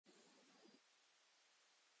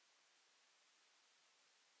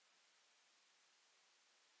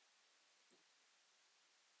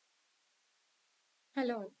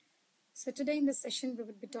Hello. So today in this session we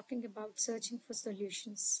will be talking about searching for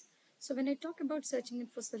solutions. So when I talk about searching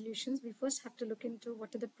for solutions, we first have to look into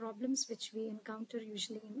what are the problems which we encounter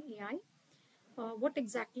usually in AI, what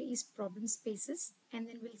exactly is problem spaces, and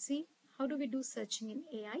then we'll see how do we do searching in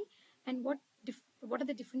AI and what are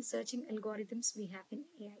the different searching algorithms we have in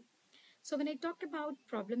AI. So when I talk about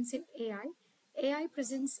problems in AI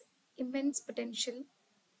presents immense potential,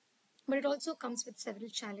 but it also comes with several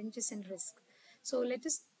challenges and risks. So let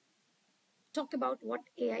us talk about what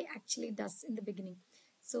AI actually does in the beginning.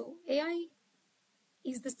 So, AI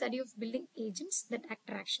is the study of building agents that act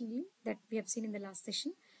rationally, that we have seen in the last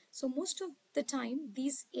session. So, most of the time,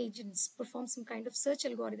 these agents perform some kind of search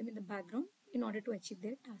algorithm in the background in order to achieve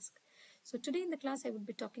their task. So, today in the class, I would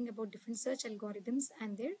be talking about different search algorithms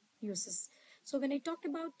and their uses. So, when I talk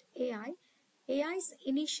about AI's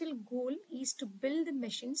initial goal is to build the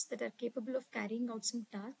machines that are capable of carrying out some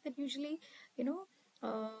tasks that usually,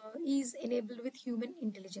 is enabled with human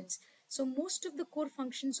intelligence. So most of the core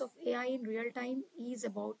functions of AI in real time is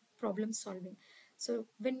about problem solving. So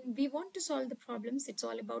when we want to solve the problems, it's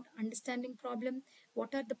all about understanding problem,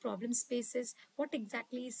 what are the problem spaces, what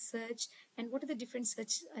exactly is search, and what are the different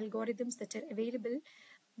search algorithms that are available,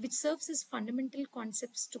 which serves as fundamental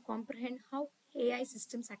concepts to comprehend how AI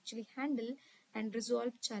systems actually handle and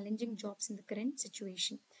resolve challenging jobs in the current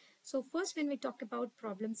situation. So first, when we talk about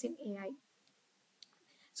problems in AI,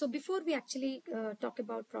 so before we actually talk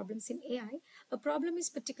about problems in AI, a problem is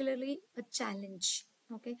particularly a challenge.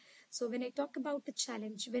 Okay. So when I talk about the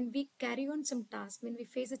challenge, when we carry on some task, when we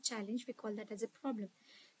face a challenge, we call that as a problem.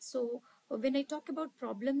 So when I talk about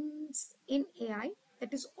problems in AI,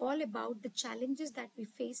 that is all about the challenges that we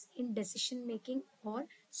face in decision making or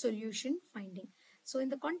solution finding. So in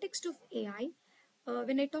the context of AI,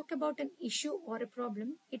 when I talk about an issue or a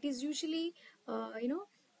problem, it is usually, uh,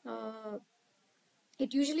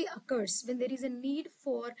 it usually occurs when there is a need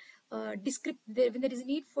for when there is a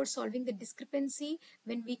need for solving the discrepancy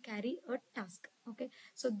when we carry a task. Okay,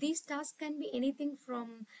 so these tasks can be anything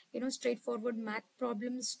from straightforward math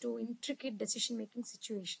problems to intricate decision making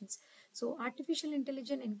situations. So artificial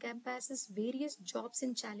intelligence encompasses various jobs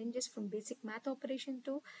and challenges, from basic math operation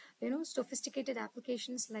to sophisticated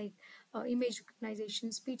applications like image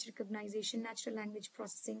recognition, speech recognition, natural language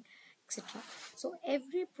processing, etc. So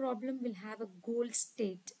every problem will have a goal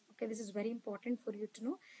state. Okay, this is very important for you to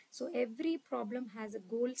know. So every problem has a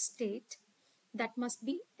goal state that must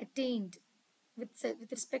be attained with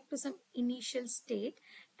respect to some initial state,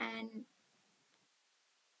 and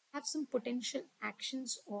have some potential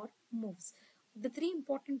actions or moves. The three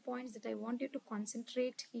important points that I want you to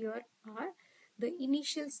concentrate here are the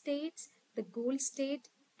initial states, the goal state,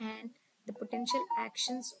 and the potential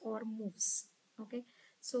actions or moves. Okay,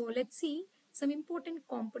 so let's see some important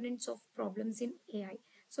components of problems in AI.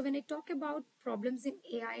 So when I talk about problems in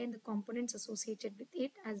AI and the components associated with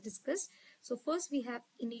it, as discussed, so first we have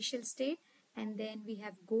initial state, and then we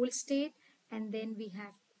have goal state, and then we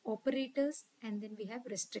have operators, and then we have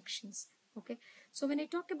restrictions. Okay, so when I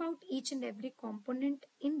talk about each and every component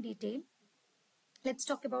in detail, let's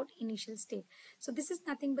talk about initial state. So this is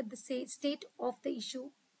nothing but the state of the issue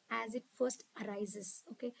as it first arises.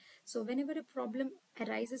 Okay, so whenever a problem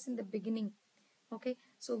arises in the beginning, okay,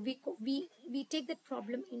 so we take that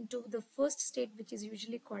problem into the first state, which is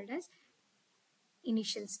usually called as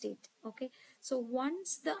initial state. Okay, so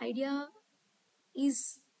once the idea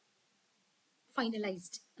is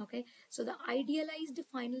finalized, okay, so the idealized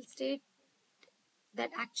final state that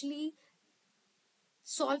actually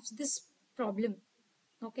solves this problem,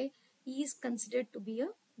 okay, is considered to be a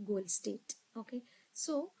goal state. Okay,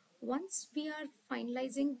 so once we are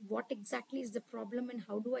finalizing what exactly is the problem and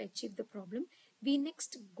how do I achieve the problem, we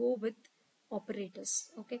next go with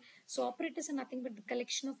operators. Okay, so operators are nothing but the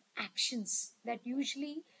collection of actions that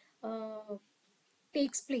usually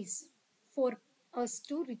takes place for us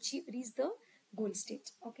to reach the goal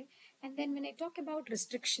state. Okay, and then when I talk about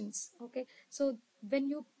restrictions, okay, so when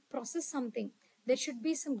you process something, there should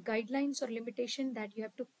be some guidelines or limitation that you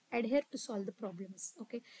have to adhere to solve the problems.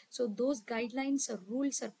 Okay, so those guidelines or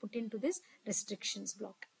rules are put into this restrictions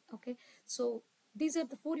block. Okay, so these are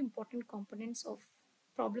the four important components of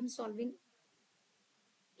problem solving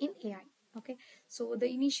in AI. Okay, so the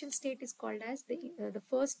initial state is called as the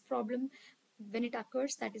first problem when it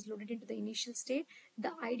occurs, that is loaded into the initial state.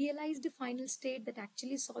 The idealized final state that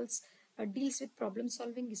actually solves deals with problem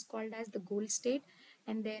solving is called as the goal state,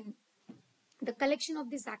 and then the collection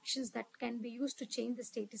of these actions that can be used to change the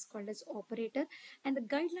state is called as operator, and the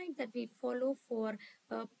guidelines that we follow for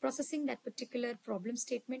processing that particular problem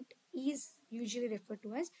statement is usually referred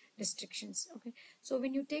to as restrictions. Okay, so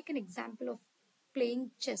when you take an example of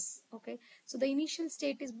playing chess. Okay, so the initial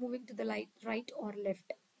state is moving to the right or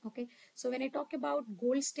left. Okay, so when I talk about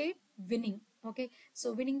goal state, winning. Okay,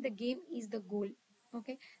 so winning the game is the goal.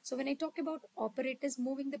 Okay, so when I talk about operators,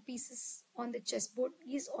 moving the pieces on the chessboard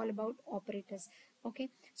is all about operators. Okay,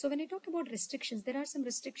 so when I talk about restrictions, there are some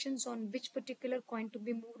restrictions on which particular coin to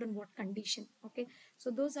be moved on what condition. Okay, so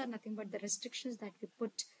those are nothing but the restrictions that we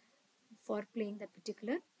put for playing that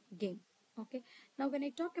particular game. Okay, now when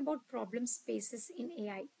I talk about problem spaces in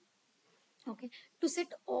AI, okay, to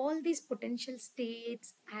set all these potential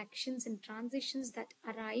states, actions, and transitions that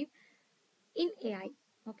arrive in AI,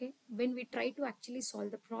 okay, when we try to actually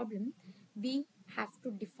solve the problem, we have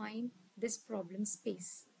to define this problem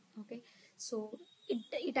space. Okay, so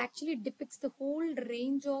it actually depicts the whole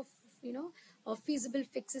range of, of feasible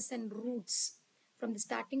fixes and routes from the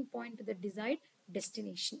starting point to the desired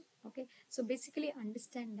destination. Okay, so basically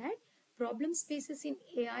understand that problem spaces in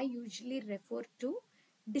AI usually refer to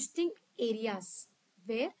distinct areas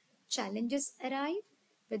where challenges arrive,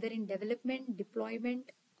 whether in development,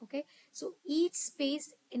 deployment. Okay, so each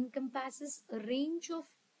space encompasses a range of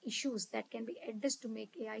issues that can be addressed to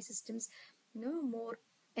make AI systems, more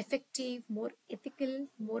effective, more ethical,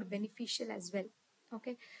 more beneficial as well.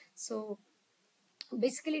 Okay, so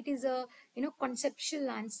basically it is a, conceptual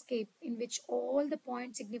landscape in which all the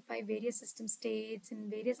points signify various system states and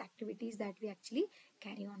various activities that we actually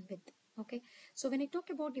carry on with. Okay, so when I talk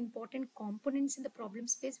about important components in the problem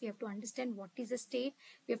space, we have to understand what is a state,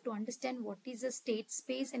 we have to understand what is a state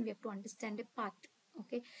space, and we have to understand a path.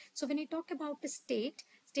 Okay, so when I talk about a state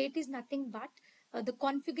is nothing but the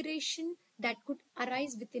configuration that could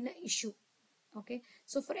arise within an issue. Okay,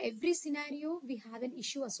 so for every scenario we have an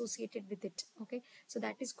issue associated with it. Okay, so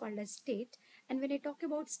that is called as state. And when I talk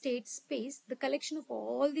about state space, the collection of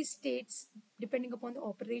all these states depending upon the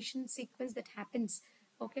operation sequence that happens.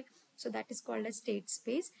 Okay, so that is called as state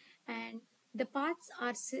space. And the paths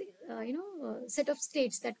are set of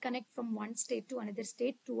states that connect from one state to another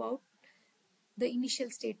state throughout the initial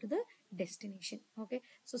state to the destination. Okay,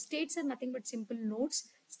 so states are nothing but simple nodes.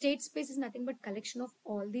 State space is nothing but collection of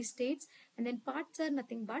all these states, and then paths are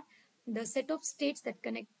nothing but the set of states that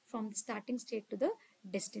connect from the starting state to the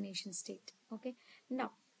destination state. Okay,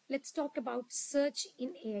 now let's talk about search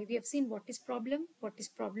in AI. We have seen what is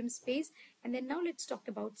problem space, and then now let's talk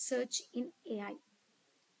about search in AI.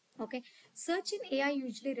 Okay, search in AI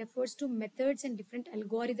usually refers to methods and different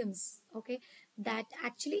algorithms, okay, that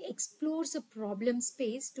actually explores a problem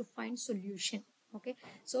space to find solution. Okay,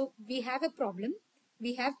 so we have a problem,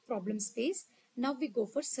 we have problem space, now we go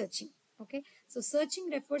for searching. Okay, so searching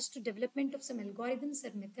refers to development of some algorithms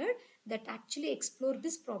or method that actually explore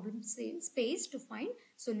this problem space to find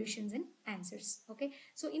solutions and answers. Okay,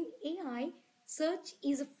 so in AI, search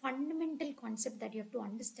is a fundamental concept that you have to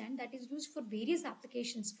understand, that is used for various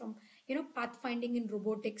applications, from pathfinding in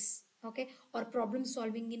robotics, okay, or problem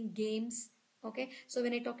solving in games. Okay, so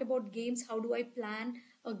when I talk about games, how do I plan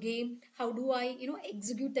a game, how do I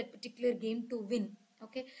execute that particular game to win.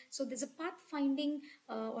 Okay, so there's a pathfinding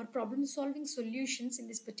or problem solving solutions in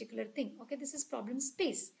this particular thing. Okay, this is problem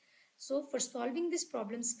space. So for solving this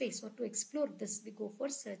problem space or to explore this, we go for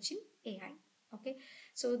search in AI. Okay,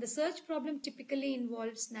 so the search problem typically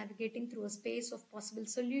involves navigating through a space of possible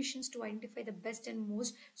solutions to identify the best and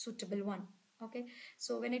most suitable one. Okay,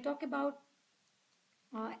 so when I talk about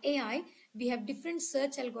AI, we have different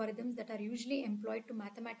search algorithms that are usually employed to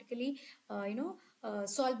mathematically,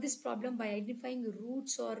 solve this problem by identifying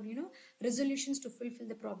routes or resolutions to fulfill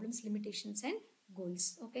the problem's limitations and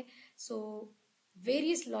goals. Okay, so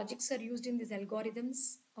various logics are used in these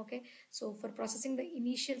algorithms. Okay, so for processing the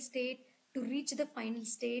initial state to reach the final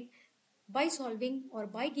state, by solving or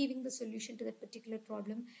by giving the solution to that particular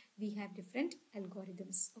problem, we have different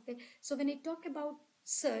algorithms. Okay, so when I talk about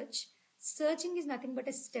searching is nothing but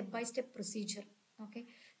a step-by-step procedure. Okay,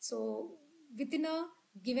 so within a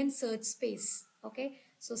given search space. Okay,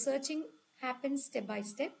 so searching happens step by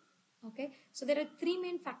step. Okay, so there are three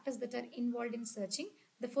main factors that are involved in searching.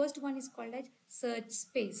 The first one is called as search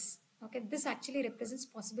space. Okay, this actually represents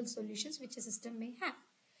possible solutions which a system may have.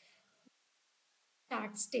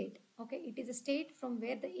 Start state. Okay, it is a state from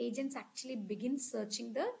where the agents actually begin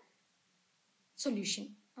searching the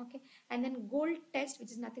solution. Okay, and then goal test,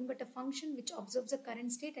 which is nothing but a function which observes the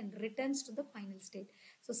current state and returns to the final state.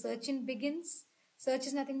 So search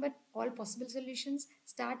is nothing but all possible solutions.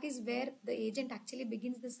 Start is where the agent actually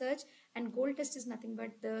begins the search, and goal test is nothing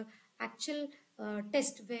but the actual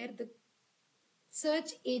test where the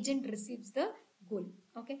search agent receives the goal.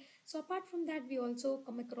 Okay, so apart from that, we also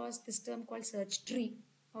come across this term called search tree.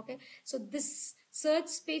 Okay, so this search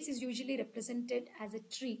space is usually represented as a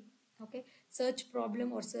tree. Okay, search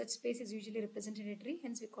problem or search space is usually represented in a tree,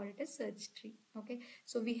 hence we call it a search tree. Okay,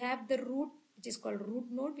 so we have the root, which is called root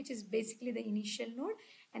node, which is basically the initial node,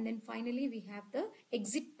 and then finally we have the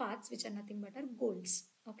exit paths, which are nothing but our goals.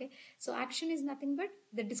 Okay, so action is nothing but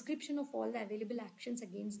the description of all the available actions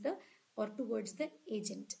against the or towards the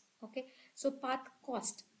agent. Okay, so path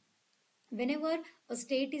cost, whenever a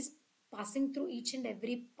state is passing through each and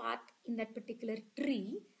every path in that particular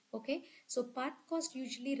tree. Okay, so path cost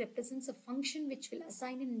usually represents a function which will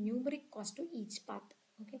assign a numeric cost to each path.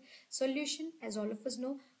 Okay, solution, as all of us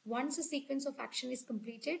know, once a sequence of action is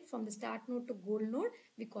completed from the start node to goal node,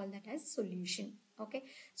 we call that as solution. Okay,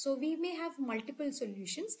 so we may have multiple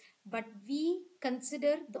solutions, but we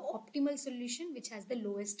consider the optimal solution which has the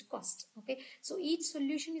lowest cost. Okay, so each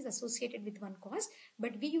solution is associated with one cost,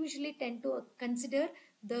 but we usually tend to consider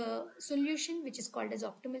the solution which is called as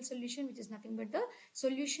optimal solution, which is nothing but the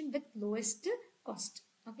solution with lowest cost.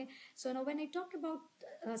 Okay, so now when I talk about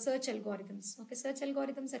search algorithms, okay, search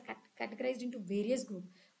algorithms are categorized into various groups.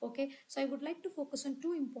 Okay, so I would like to focus on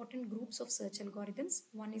two important groups of search algorithms.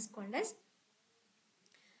 One is called as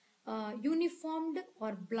uniformed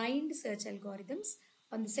or blind search algorithms,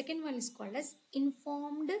 and the second one is called as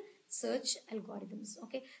informed search algorithms.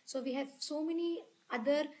 Okay, so we have so many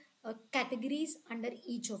other categories under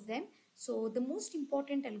each of them. So the most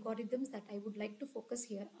important algorithms that I would like to focus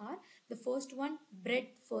here are the first one,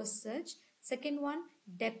 breadth first search, second one,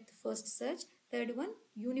 depth first search, third one,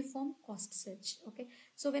 uniform cost search. Okay,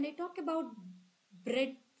 so when I talk about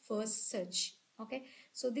breadth first search, okay,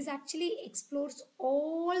 so this actually explores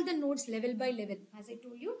all the nodes level by level, as I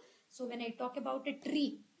told you. So when I talk about a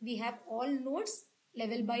tree, we have all nodes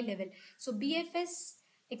level by level. So BFS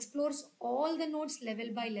explores all the nodes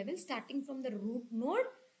level by level, starting from the root node,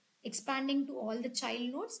 expanding to all the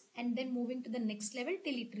child nodes, and then moving to the next level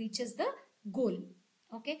till it reaches the goal.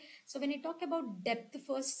 Okay, so when I talk about depth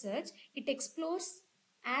first search, it explores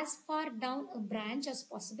as far down a branch as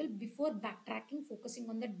possible before backtracking, focusing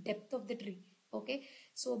on the depth of the tree. Okay,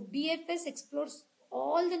 so BFS explores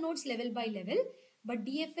all the nodes level by level, but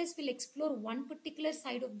DFS will explore one particular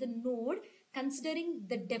side of the node considering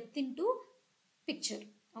the depth into picture.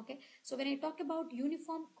 Okay, so when I talk about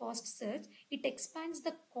uniform cost search, it expands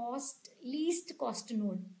the least cost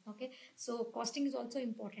node. Okay, so costing is also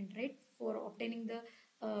important, right, for obtaining the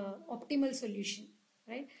optimal solution,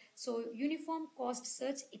 right? So uniform cost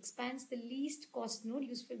search expands the least cost node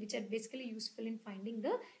useful, which are basically useful in finding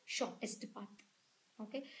the shortest path.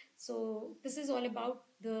 Okay, so this is all about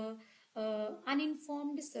the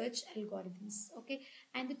uninformed search algorithms. Okay,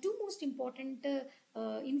 and the two most important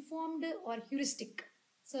informed or heuristic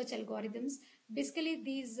search algorithms, basically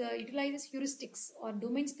these utilizes heuristics or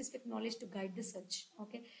domain specific knowledge to guide the search.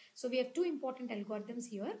 Okay, so we have two important algorithms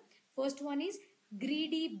here. First one is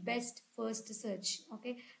greedy best first search.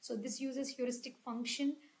 Okay, so this uses heuristic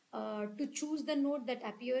function to choose the node that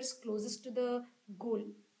appears closest to the goal.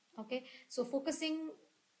 Okay, so focusing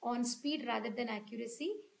on speed rather than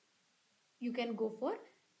accuracy, you can go for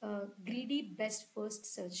greedy best first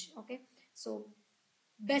search. Okay, so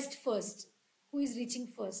best first, who is reaching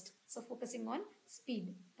first, so focusing on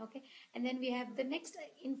speed. Okay, and then we have the next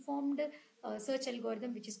informed search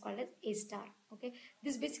algorithm, which is called as A star. Okay,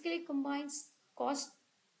 this basically combines cost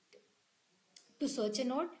to search a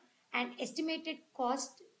node and estimated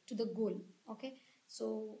cost to the goal. Okay,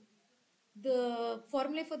 so the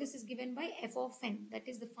formula for this is given by f of n, that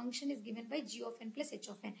is the function is given by g of n plus h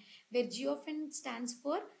of n, where g of n stands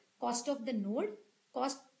for cost of the node,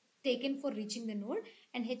 cost taken for reaching the node,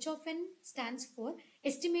 and h of n stands for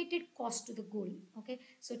estimated cost to the goal. Okay,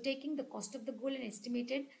 so taking the cost of the goal and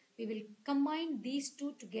estimated, we will combine these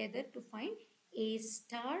two together to find A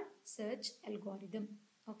star search algorithm.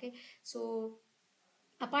 Okay, so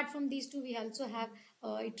apart from these two, we also have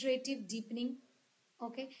iterative deepening.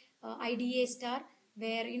 Okay, IDA star,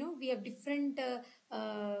 where we have different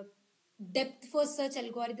depth first search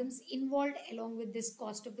algorithms involved along with this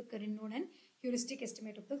cost of the current node and heuristic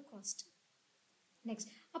estimate of the cost. Next,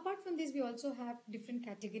 apart from this, we also have different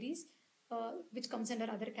categories which comes under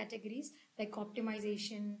other categories like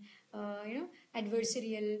optimization,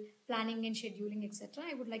 adversarial, planning and scheduling, etc.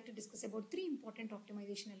 I would like to discuss about three important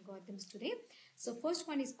optimization algorithms today. So first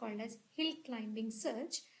one is called as hill climbing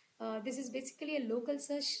search. This is basically a local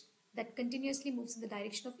search that continuously moves in the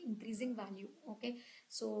direction of increasing value. Okay,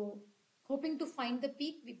 so hoping to find the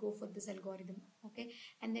peak, we go for this algorithm. Okay,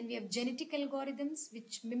 and then we have genetic algorithms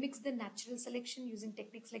which mimics the natural selection using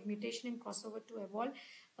techniques like mutation and crossover to evolve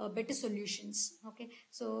better solutions. Okay,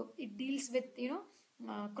 so it deals with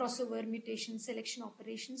crossover mutation selection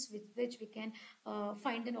operations with which we can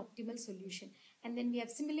find an optimal solution. And then we have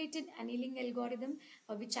simulated annealing algorithm,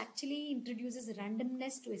 which actually introduces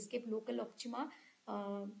randomness to escape local optima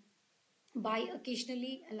by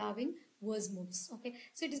occasionally allowing worse moves. Okay,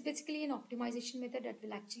 so it is basically an optimization method that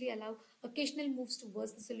will actually allow occasional moves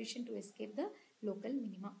towards the solution to escape the local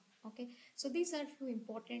minima. Okay, so these are few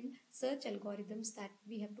important search algorithms that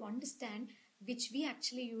we have to understand, which we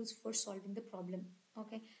actually use for solving the problem.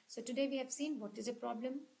 Okay, so today we have seen what is a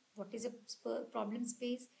problem, what is a problem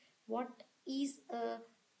space, what is a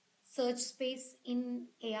search space in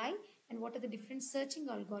AI, and what are the different searching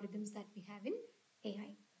algorithms that we have in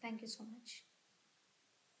AI. Thank you so much.